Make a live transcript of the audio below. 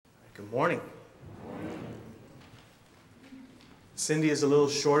Good morning. Cindy is a little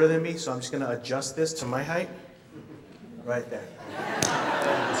shorter than me, so I'm just going to adjust this to my height. Right there.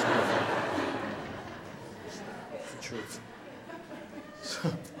 That's the truth.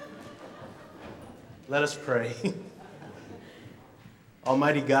 So, let us pray.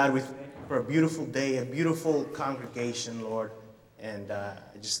 Almighty God, we thank you for a beautiful day, a beautiful congregation, Lord. And I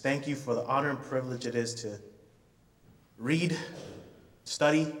just thank you for the honor and privilege it is to read,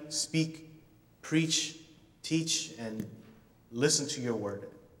 study, speak, preach, teach, and listen to your word.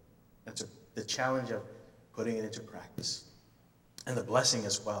 That's the challenge of putting it into practice. And the blessing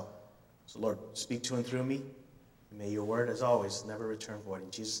as well. So Lord, speak to and through me. And may your word, as always, never return void.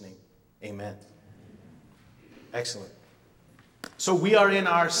 In Jesus' name, amen. Excellent. So we are in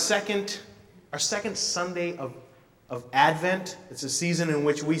our second Sunday of Advent. It's a season in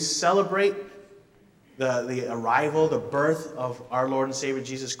which we celebrate the arrival, the birth of our Lord and Savior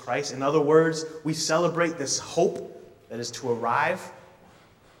Jesus Christ. In other words, we celebrate this hope that is to arrive.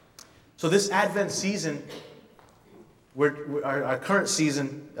 So this Advent season, our current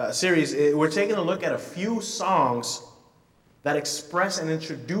season series, we're taking a look at a few songs that express and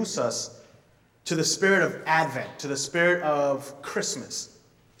introduce us to the spirit of Advent, to the spirit of Christmas.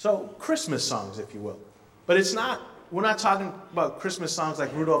 So Christmas songs, if you will. But we're not talking about Christmas songs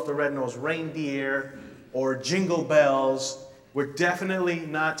like Rudolph the Red-Nosed Reindeer or Jingle Bells. We're definitely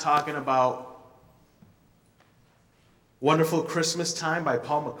not talking about Wonderful Christmas Time by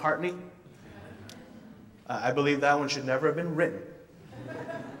Paul McCartney. I believe that one should never have been written.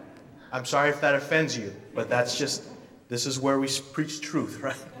 I'm sorry if that offends you, but this is where we preach truth,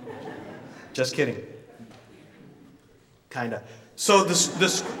 right? Just kidding. Kinda. So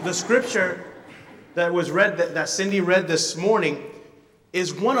the scripture that was read, that Cindy read this morning,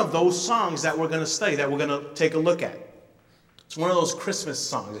 is one of those songs that we're going to study, that we're going to take a look at. It's one of those Christmas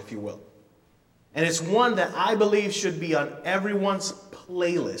songs, if you will. And it's one that I believe should be on everyone's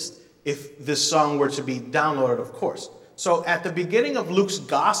playlist if this song were to be downloaded, of course. So at the beginning of Luke's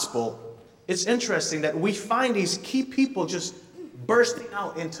gospel, it's interesting that we find these key people just bursting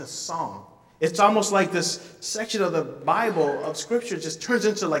out into song. It's almost like this section of the Bible, of Scripture, just turns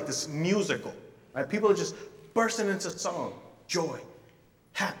into like this musical. Right? People are just bursting into song, joy,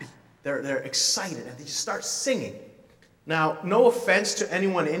 happy. They're excited, and they just start singing. Now, no offense to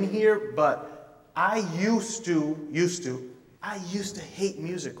anyone in here, but I used to hate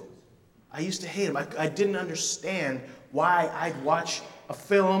musicals. I used to hate them. I didn't understand why I'd watch a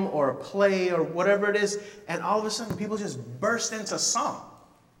film or a play or whatever it is, and all of a sudden people just burst into song.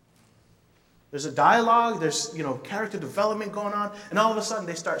 There's a dialogue, there's character development going on, and all of a sudden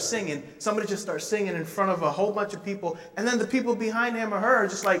they start singing. Somebody just starts singing in front of a whole bunch of people, and then the people behind him or her are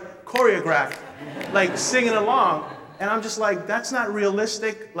just like choreographed, like singing along. And I'm just like, that's not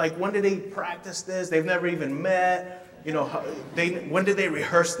realistic. Like, when did they practice this? They've never even met. When did they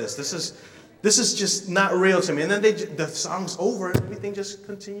rehearse this? This is just not real to me. And then the song's over, and everything just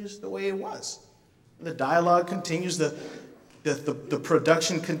continues the way it was. The dialogue continues, the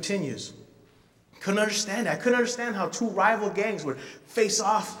production continues. Couldn't understand it. I couldn't understand how two rival gangs would face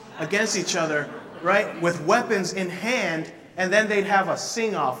off against each other, right, with weapons in hand, and then they'd have a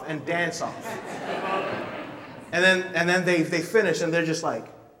sing-off and dance-off. And then they finish, and they're just like,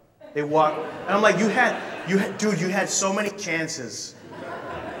 they walk. And I'm like, you had so many chances,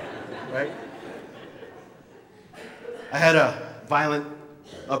 right? I had a violent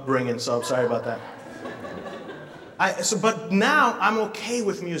upbringing, so I'm sorry about that. But now I'm okay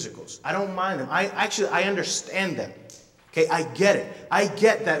with musicals. I don't mind them. I understand them. Okay, I get it. I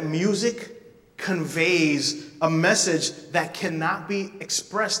get that music conveys a message that cannot be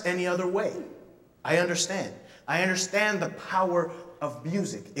expressed any other way. I understand. I understand the power of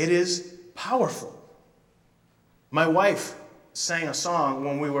music. It is powerful. My wife sang a song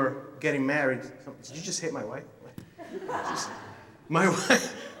when we were getting married. Did you just hit my wife?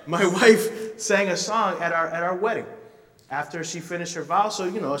 My wife sang a song at our wedding after she finished her vows.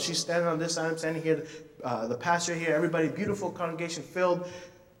 So, she's standing on this side, I'm standing here, the pastor here, everybody, beautiful congregation filled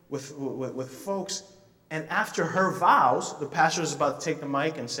with folks. And after her vows, the pastor was about to take the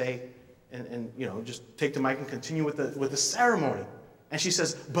mic and say, and just take the mic and continue with the ceremony. And she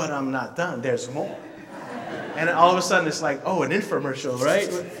says, "But I'm not done. There's more." And all of a sudden, it's like, oh, an infomercial, right?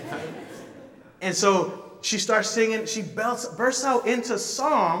 And so she starts singing. She bursts out into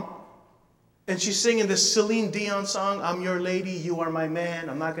song. And she's singing this Celine Dion song, "I'm your lady, you are my man."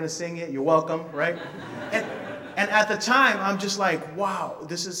 I'm not going to sing it. You're welcome, right? And at the time, I'm just like, wow,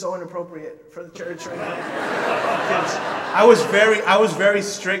 this is so inappropriate for the church right now. Because I was very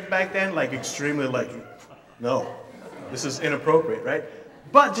strict back then, like extremely like, no, this is inappropriate, right?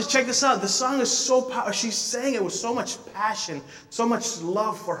 But just check this out. The song is so powerful. She sang it with so much passion, so much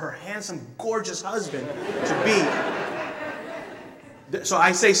love for her handsome, gorgeous husband to be. So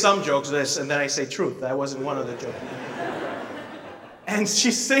I say some jokes, and then I say truth. That wasn't one of the jokes. And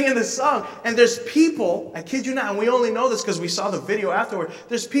she's singing this song, and there's people, I kid you not, and we only know this because we saw the video afterward,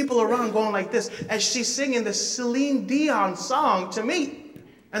 there's people around going like this as she's singing this Celine Dion song to me.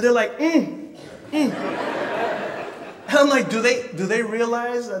 And they're like, And I'm like, do they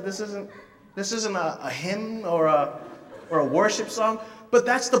realize that this isn't a hymn or a worship song? But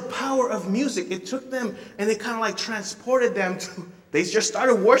that's the power of music. It took them and it kind of like transported them to, they just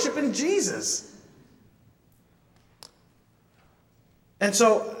started worshiping Jesus. And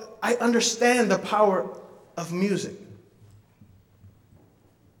so I understand the power of music.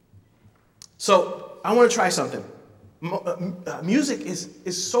 So I want to try something. Music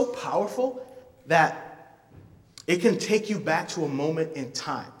is so powerful that it can take you back to a moment in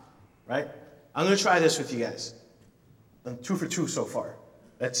time, right? I'm going to try this with you guys. I'm 2 for 2 so far.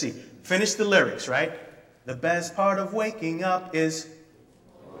 Let's see. Finish the lyrics, right? The best part of waking up is...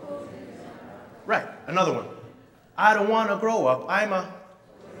 Right, another one. I don't want to grow up.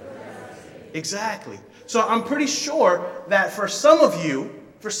 Exactly. So I'm pretty sure that for some of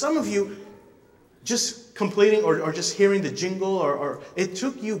you, just completing or just hearing the jingle or it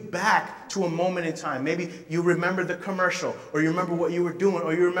took you back to a moment in time. Maybe you remember the commercial, or you remember what you were doing,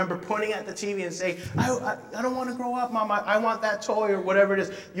 or you remember pointing at the TV and saying, I don't want to grow up, Mom. I want that toy, or whatever it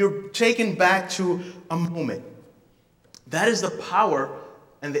is. You're taken back to a moment. That is the power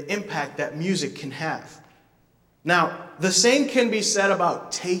and the impact that music can have. Now, the same can be said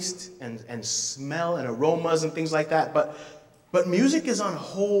about taste and smell and aromas and things like that, but music is on a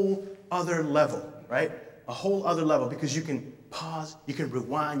whole other level, right? A whole other level, because you can pause, you can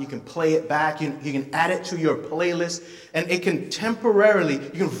rewind, you can play it back, you can add it to your playlist, and it can temporarily, you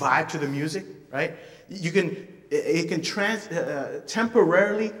can vibe to the music, right? It can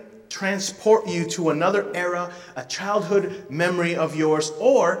temporarily transport you to another era, a childhood memory of yours,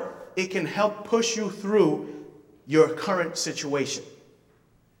 or it can help push you through your current situation.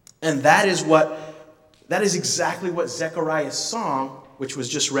 And that is exactly what Zechariah's song, which was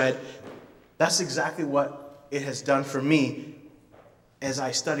just read, that's exactly what it has done for me as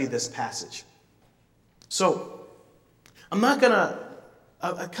I study this passage. So I'm kind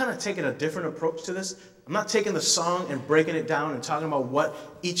of taking a different approach to this. I'm not taking the song and breaking it down and talking about what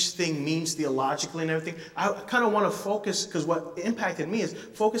each thing means theologically and everything. I kind of want to focus, because what impacted me is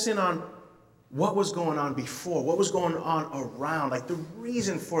focusing on what was going on before, what was going on around, like the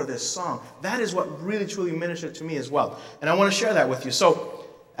reason for this song. That is what really, truly ministered to me as well. And I want to share that with you. So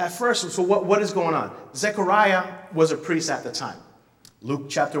at first, what is going on? Zechariah was a priest at the time. Luke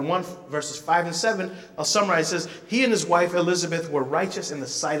chapter 1, verses 5 and 7, I'll summarize. It says, he and his wife Elizabeth were righteous in the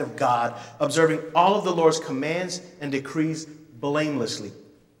sight of God, observing all of the Lord's commands and decrees blamelessly.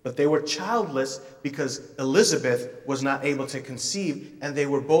 But they were childless because Elizabeth was not able to conceive, and they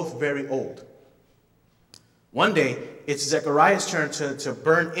were both very old. One day, it's Zechariah's turn to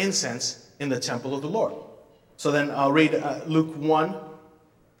burn incense in the temple of the Lord. So then I'll read Luke 1,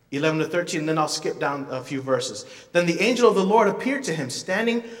 11 to 13, and then I'll skip down a few verses. Then the angel of the Lord appeared to him,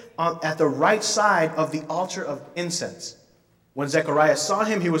 standing at the right side of the altar of incense. When Zechariah saw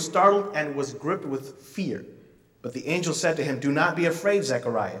him, he was startled and was gripped with fear. But the angel said to him, do not be afraid,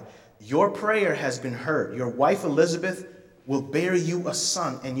 Zechariah. Your prayer has been heard. Your wife Elizabeth will bear you a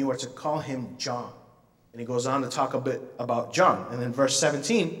son, and you are to call him John. And he goes on to talk a bit about John. And then verse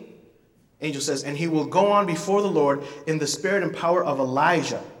 17, angel says, and he will go on before the Lord in the spirit and power of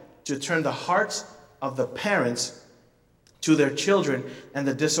Elijah, to turn the hearts of the parents to their children, and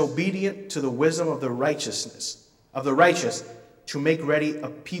the disobedient to the wisdom of the righteous, to make ready a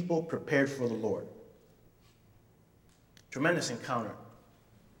people prepared for the Lord. Tremendous encounter.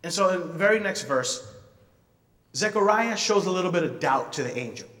 And so in the very next verse, Zechariah shows a little bit of doubt to the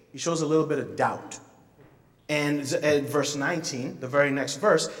angel. He shows a little bit of doubt. And at verse 19, the very next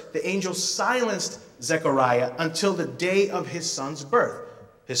verse, the angel silenced Zechariah until the day of his son's birth.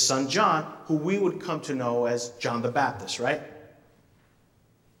 His son John, who we would come to know as John the Baptist, right?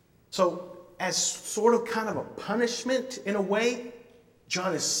 So as sort of kind of a punishment in a way,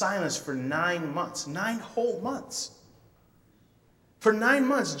 John is silenced for 9 months, 9 whole months. For 9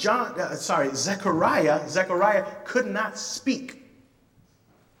 months, Zechariah could not speak.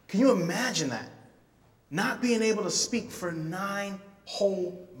 Can you imagine that? Not being able to speak for 9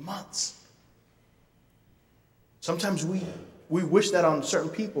 whole months. Sometimes we wish that on certain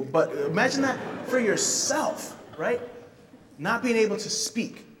people, but imagine that for yourself, right? Not being able to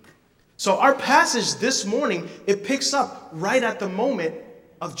speak. So our passage this morning, it picks up right at the moment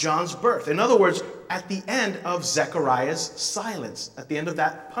of John's birth. In other words, at the end of Zechariah's silence, at the end of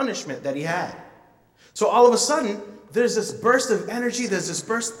that punishment that he had. So all of a sudden, there's this burst of energy, there's this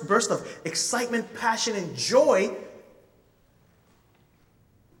burst of excitement, passion, and joy.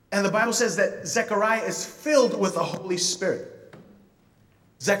 And the Bible says that Zechariah is filled with the Holy Spirit.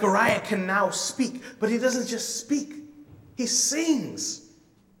 Zechariah can now speak, but he doesn't just speak. He sings.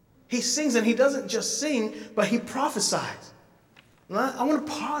 He sings, and he doesn't just sing, but he prophesies. I want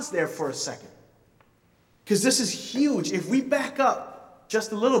to pause there for a second, because this is huge. If we back up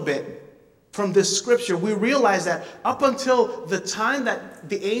just a little bit from this scripture, we realize that up until the time that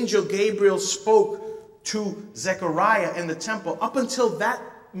the angel Gabriel spoke to Zechariah in the temple, up until that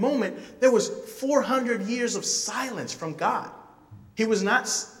moment, there was 400 years of silence from God. He was not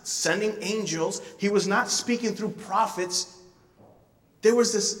sending angels. He was not speaking through prophets. There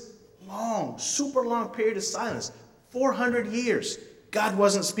was this long, super long period of silence. 400 years, God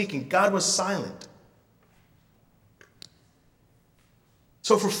wasn't speaking. God was silent.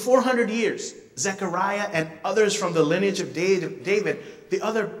 So for 400 years, Zechariah and others from the lineage of David, the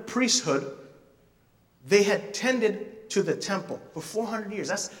other priesthood, they had tended to the temple for 400 years.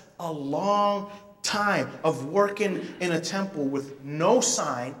 That's a long time of working in a temple with no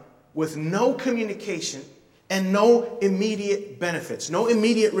sign, with no communication, and no immediate benefits, no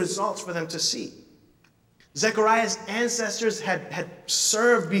immediate results for them to see. Zechariah's ancestors had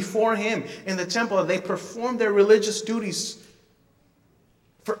served before him in the temple. They performed their religious duties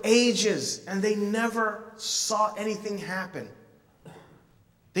for ages, and they never saw anything happen.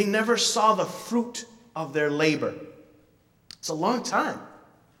 They never saw the fruit of their labor. It's a long time.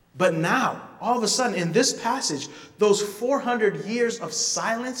 But now, all of a sudden, in this passage, those 400 years of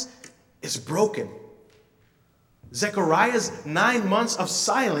silence is broken. Zechariah's 9 months of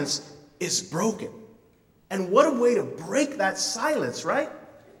silence is broken. And what a way to break that silence, right?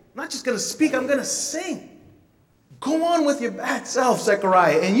 I'm not just going to speak, I'm going to sing. Go on with your bad self,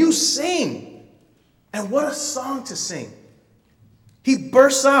 Zechariah, and you sing. And what a song to sing. He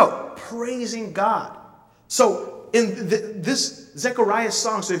bursts out praising God. So in this Zechariah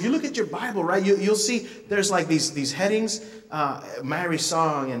song, so if you look at your Bible, right, you'll see there's like these headings, Mary's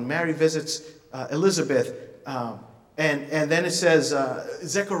song and Mary visits Elizabeth. And then it says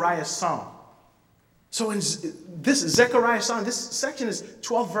Zechariah's song. So in this Zechariah song, this section is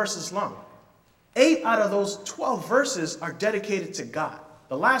 12 verses long. 8 out of those 12 verses are dedicated to God.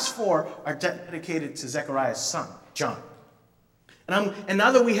 The last 4 are dedicated to Zechariah's son, John. And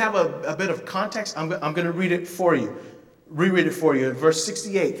now that we have a bit of context, I'm going to read it for you. Reread it for you. In verse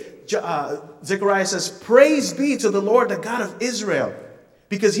 68, Zechariah says, "Praise be to the Lord, the God of Israel,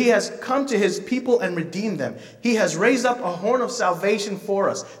 because he has come to his people and redeemed them. He has raised up a horn of salvation for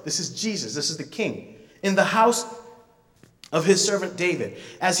us." This is Jesus. This is the King. "In the house of his servant David,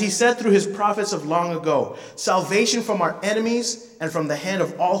 as he said through his prophets of long ago, salvation from our enemies and from the hand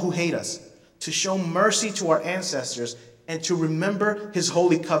of all who hate us, to show mercy to our ancestors and to remember his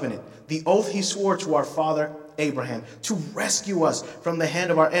holy covenant, the oath he swore to our father Abraham, to rescue us from the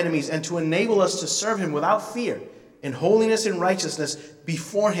hand of our enemies and to enable us to serve him without fear, in holiness and righteousness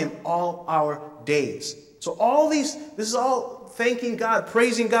before him all our days." So this is all thanking God,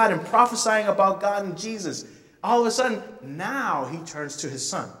 praising God, and prophesying about God and Jesus. All of a sudden, now he turns to his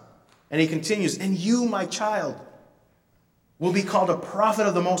son. And he continues, "And you, my child, will be called a prophet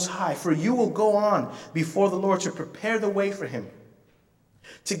of the Most High, for you will go on before the Lord to prepare the way for him,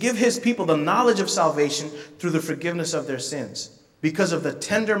 to give his people the knowledge of salvation through the forgiveness of their sins, because of the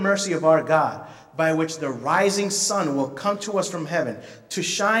tender mercy of our God, by which the rising sun will come to us from heaven, to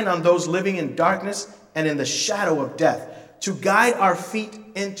shine on those living in darkness and in the shadow of death, to guide our feet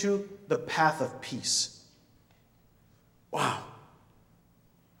into the path of peace." Wow.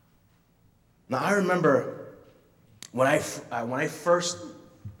 Now, I remember when I first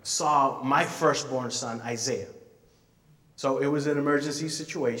saw my firstborn son, Isaiah. So it was an emergency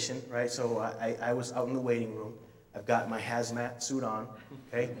situation, right? So I was out in the waiting room. I've got my hazmat suit on,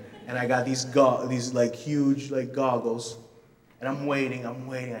 okay? And I got these like huge like goggles. And I'm waiting.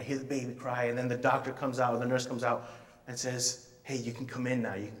 I hear the baby cry. And then the doctor comes out, the nurse comes out and says, "Hey, you can come in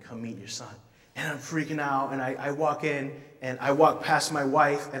now. You can come meet your son." And I'm freaking out. And I walk in and I walk past my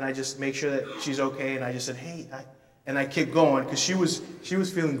wife and I just make sure that she's okay. And I just said, "Hey," and I kept going because she was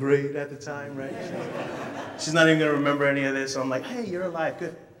feeling great at the time, right? She's not even going to remember any of this. So I'm like, "Hey, you're alive.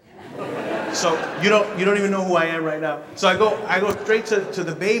 Good." So you don't even know who I am right now. So I go straight to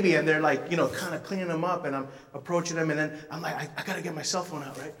the baby, and they're like, kind of cleaning him up, and I'm approaching him, and then I'm like, I gotta get my cell phone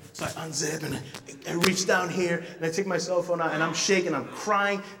out, right? So I unzip and I reach down here and I take my cell phone out, and I'm shaking, I'm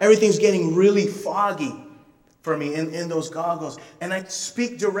crying, everything's getting really foggy. for me in those goggles. And I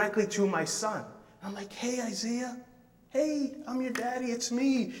speak directly to my son. I'm like, hey, Isaiah. Hey, I'm your daddy. It's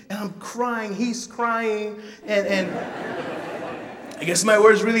me. And I'm crying. He's crying. And I guess my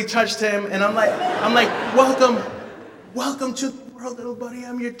words really touched him. And I'm like, welcome to the world, little buddy.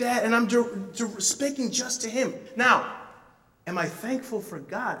 I'm your dad. And I'm speaking just to him. Now, am I thankful for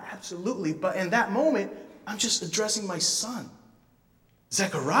God? Absolutely. But in that moment, I'm just addressing my son,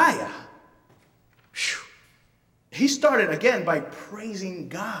 Zechariah. Whew. He started again by praising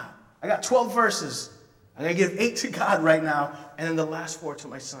God. I got 12 verses. I'm going to give 8 to God right now, and then the last 4 to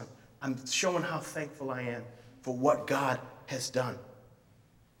my son. I'm showing how thankful I am for what God has done.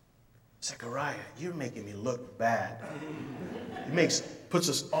 Zechariah, you're making me look bad. It puts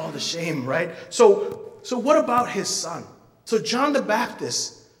us all to shame, right? So what about his son? So John the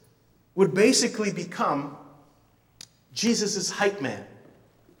Baptist would basically become Jesus' hype man.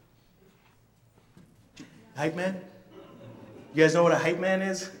 Hype man? You guys know what a hype man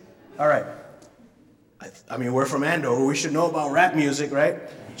is? All right. I mean, we're from Andover. We should know about rap music, right?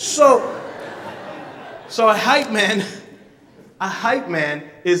 So a hype man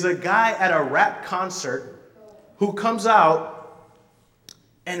is a guy at a rap concert who comes out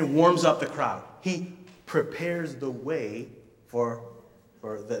and warms up the crowd. He prepares the way for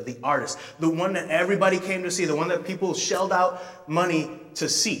the artist, the one that everybody came to see, the one that people shelled out money to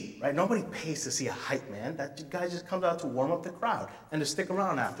see, right? Nobody pays to see a hype man. That guy just comes out to warm up the crowd and to stick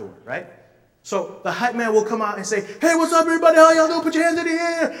around afterward, right? So the hype man will come out and say, hey, what's up, everybody? How y'all doing? Put your hands in the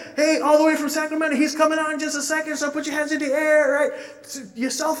air. Hey, all the way from Sacramento, he's coming out in just a second, so put your hands in the air, right? Your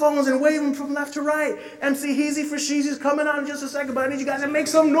cell phones and wave them from left to right. MC Heezy for Sheezy's coming out in just a second, but I need you guys to make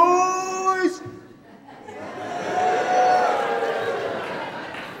some noise.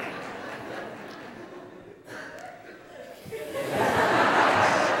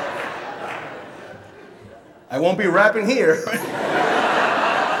 I won't be rapping here.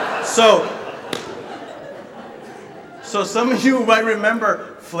 So some of you might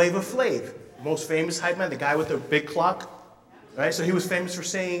remember Flavor Flav, most famous hype man, the guy with the big clock, right? So he was famous for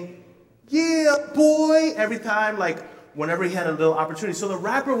saying, yeah, boy, every time, like whenever he had a little opportunity. So the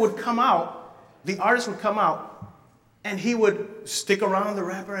rapper would come out, the artist would come out, and he would stick around the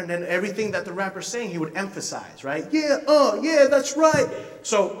rapper, and then everything that the rapper's saying, he would emphasize, right? Yeah, that's right.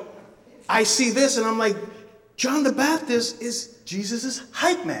 So I see this, and I'm like, John the Baptist is Jesus'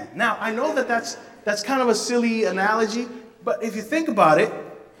 hype man. Now, I know that's kind of a silly analogy, but if you think about it,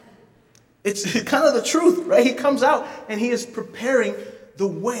 it's kind of the truth, right? He comes out and he is preparing the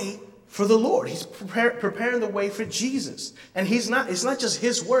way for the Lord. He's preparing the way for Jesus. And it's not just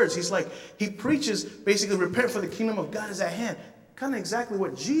his words. He preaches basically, repent for the kingdom of God is at hand. Kind of exactly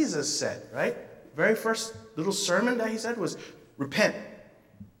what Jesus said, right? Very first little sermon that he said was, repent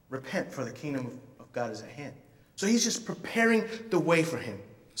for the kingdom of God is at hand. So he's just preparing the way for him.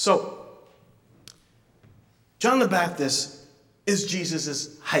 So John the Baptist is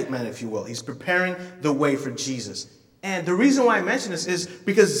Jesus' hype man, if you will. He's preparing the way for Jesus. And the reason why I mention this is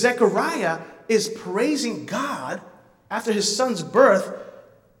because Zechariah is praising God after his son's birth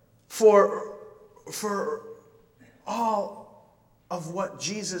for all of what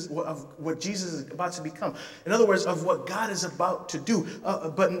Jesus is about to become. In other words, of what God is about to do.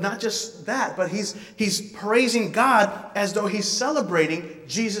 But not just that, but he's praising God as though he's celebrating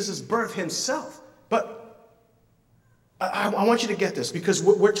Jesus' birth himself. But I want you to get this, because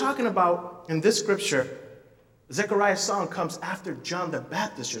we're talking about, in this scripture, Zechariah's song comes after John the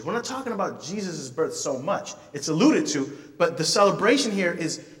Baptist. We're not talking about Jesus' birth so much. It's alluded to, but the celebration here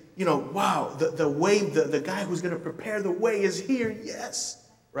is, wow, the guy who's going to prepare the way is here, yes,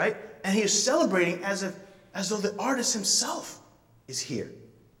 right? And he is celebrating as though the artist himself is here.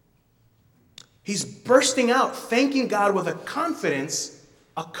 He's bursting out, thanking God with a confidence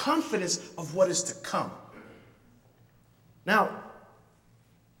of what is to come. Now,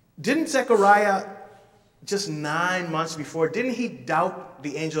 didn't Zechariah, just 9 months before, didn't he doubt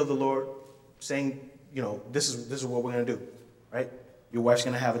the angel of the Lord, saying, this is what we're going to do, right? Your wife's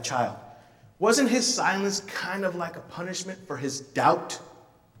going to have a child. Wasn't his silence kind of like a punishment for his doubt?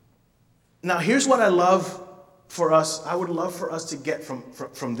 Now, here's what I would love for us to get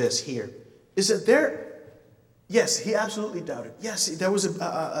from this here, is that yes, he absolutely doubted. Yes, there was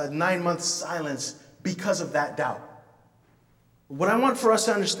a 9-month silence because of that doubt. What I want for us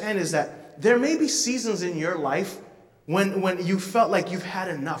to understand is that there may be seasons in your life when you felt like you've had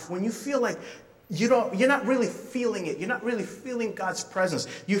enough, when you feel like you're not really feeling it. You're not really feeling God's presence.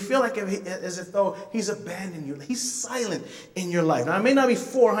 You feel like as if though he's abandoned you. He's silent in your life. Now, it may not be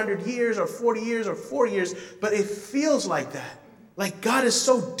 400 years or 40 years or 4 years, but it feels like that. Like God is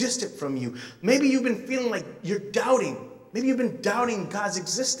so distant from you. Maybe you've been feeling like you're doubting. Maybe you've been doubting God's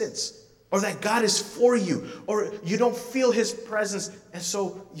existence, or that God is for you, or you don't feel his presence. And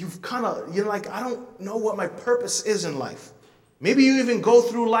so you're like, I don't know what my purpose is in life. Maybe you even go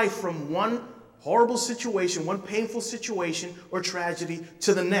through life from one horrible situation, one painful situation or tragedy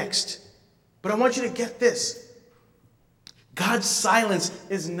to the next. But I want you to get this. God's silence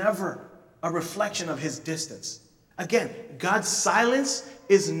is never a reflection of his distance. Again, God's silence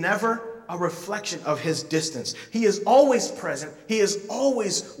is never a reflection of his distance. He is always present. He is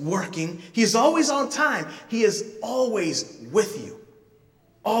always working. He is always on time. He is always with you.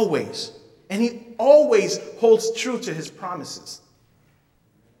 Always. And he always holds true to his promises.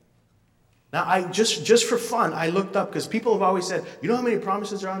 Now, I just for fun, I looked up, because people have always said, you know how many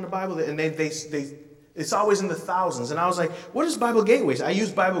promises are in the Bible? And it's always in the thousands. And I was like, what does Bible Gateway say? I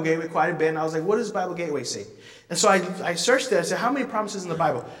use Bible Gateway quite a bit. And I was like, what does Bible Gateway say? And so I searched it. I said, how many promises in the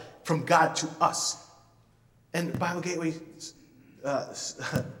Bible from God to us? And Bible Gateway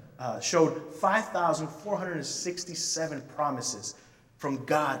showed 5,467 promises from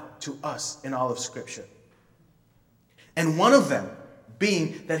God to us in all of Scripture. And one of them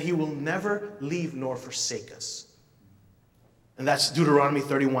being that he will never leave nor forsake us. And that's Deuteronomy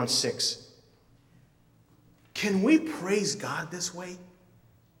 31:6. Can we praise God this way?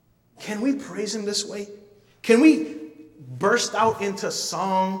 Can we praise him this way? Can we burst out into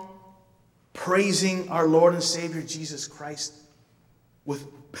song praising our Lord and Savior Jesus Christ with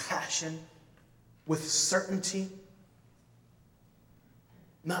passion, with certainty?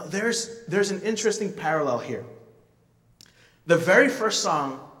 Now, there's an interesting parallel here. The very first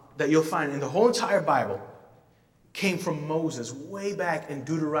song that you'll find in the whole entire Bible came from Moses way back in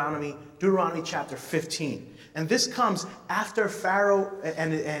Deuteronomy chapter 15. And this comes after Pharaoh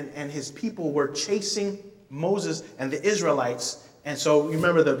and his people were chasing Moses and the Israelites. And so you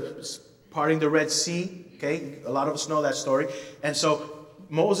remember parting the Red Sea, okay? A lot of us know that story. And so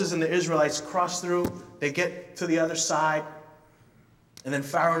Moses and the Israelites cross through. They get to the other side. And then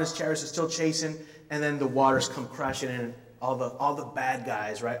Pharaoh and his chariots are still chasing. And then the waters come crashing in. All the bad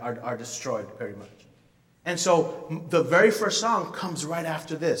guys, right, are destroyed pretty much. And so the very first song comes right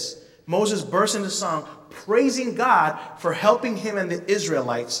after this. Moses bursts into song praising God for helping him and the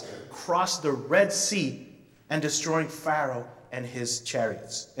Israelites cross the Red Sea and destroying Pharaoh and his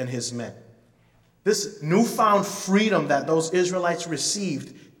chariots and his men. This newfound freedom that those Israelites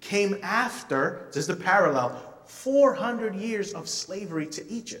received came after, this is the parallel, 400 years of slavery to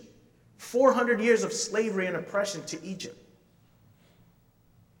Egypt. 400 years of slavery and oppression to Egypt.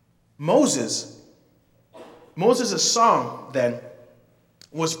 Moses' song then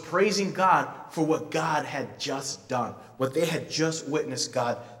was praising God for what God had just done, what they had just witnessed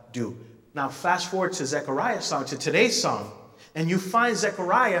God do. Now fast forward to Zechariah's song, to today's song, and you find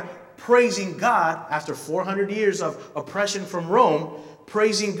Zechariah praising God after 400 years of oppression from Rome,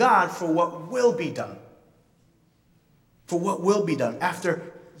 praising God for what will be done. For what will be done after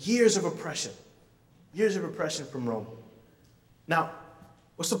years of oppression from Rome. Now,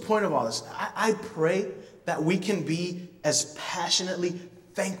 what's the point of all this? I pray that we can be as passionately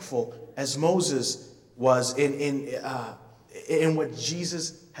thankful as Moses was in what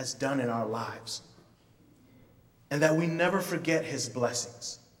Jesus has done in our lives. And that we never forget his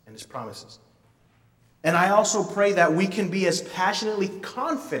blessings and his promises. And I also pray that we can be as passionately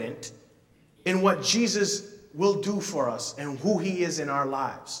confident in what Jesus will do for us and who he is in our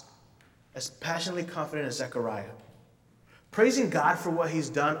lives. As passionately confident as Zechariah. Praising God for what he's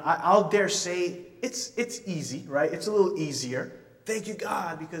done, I'll dare say it's easy, right? It's a little easier. Thank you,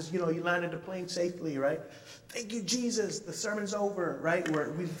 God, because, you landed the plane safely, right? Thank you, Jesus, the sermon's over, right?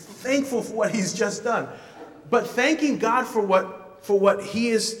 We're thankful for what he's just done. But thanking God for what he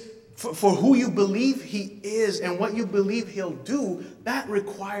is, for who you believe he is and what you believe he'll do, that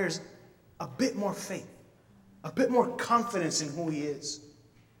requires a bit more faith, a bit more confidence in who he is.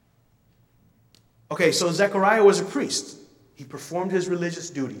 Okay, so Zechariah was a priest. He performed his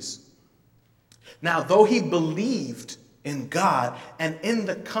religious duties. Now, though he believed in God and in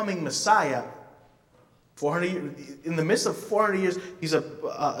the coming Messiah, in the midst of 400 years,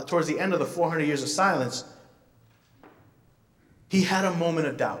 towards the end of the 400 years of silence, he had a moment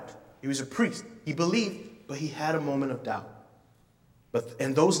of doubt. He was a priest. He believed, but he had a moment of doubt. But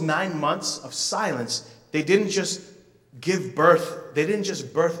in those 9 months of silence, they didn't just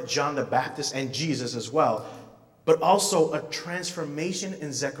birth John the Baptist and Jesus as well, but also a transformation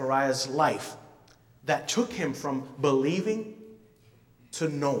in Zechariah's life that took him from believing to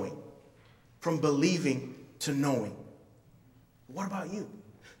knowing. From believing to knowing. What about you?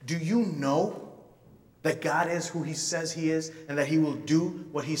 Do you know that God is who he says he is and that he will do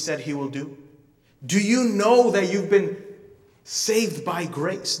what he said he will do? Do you know that you've been saved by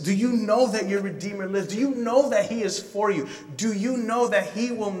grace? Do you know that your Redeemer lives? Do you know that he is for you? Do you know that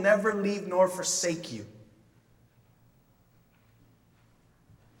he will never leave nor forsake you?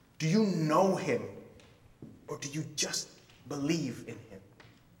 Do you know him, or do you just believe in him?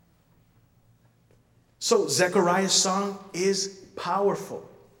 So Zechariah's song is powerful,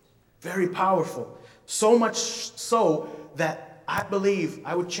 very powerful. So much so that I believe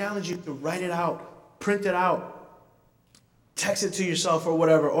I would challenge you to write it out, print it out, text it to yourself or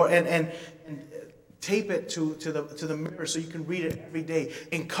whatever, or and tape it to the mirror so you can read it every day,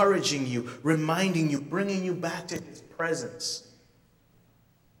 encouraging you, reminding you, bringing you back to his presence,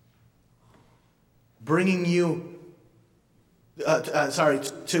 bringing you,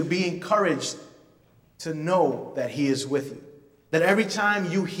 to be encouraged to know that he is with you. That every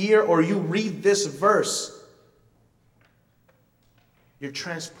time you hear or you read this verse, you're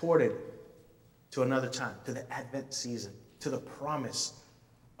transported to another time, to the Advent season, to the promise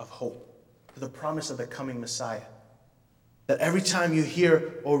of hope, to the promise of the coming Messiah. That every time you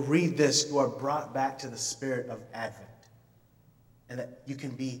hear or read this, you are brought back to the spirit of Advent. And that you can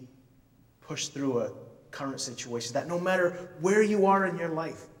be pushed through a current situation. That no matter where you are in your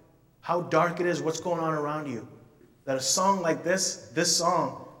life, how dark it is, what's going on around you, that a song like this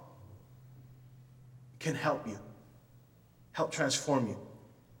song can help you, help transform you.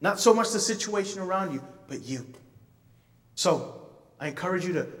 Not so much the situation around you, but you. So I encourage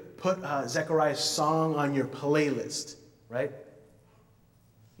you to put Zechariah's song on your playlist, right?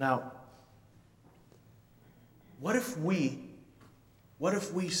 Now, what if we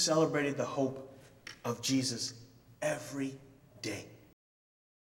celebrated the hope of Jesus every day?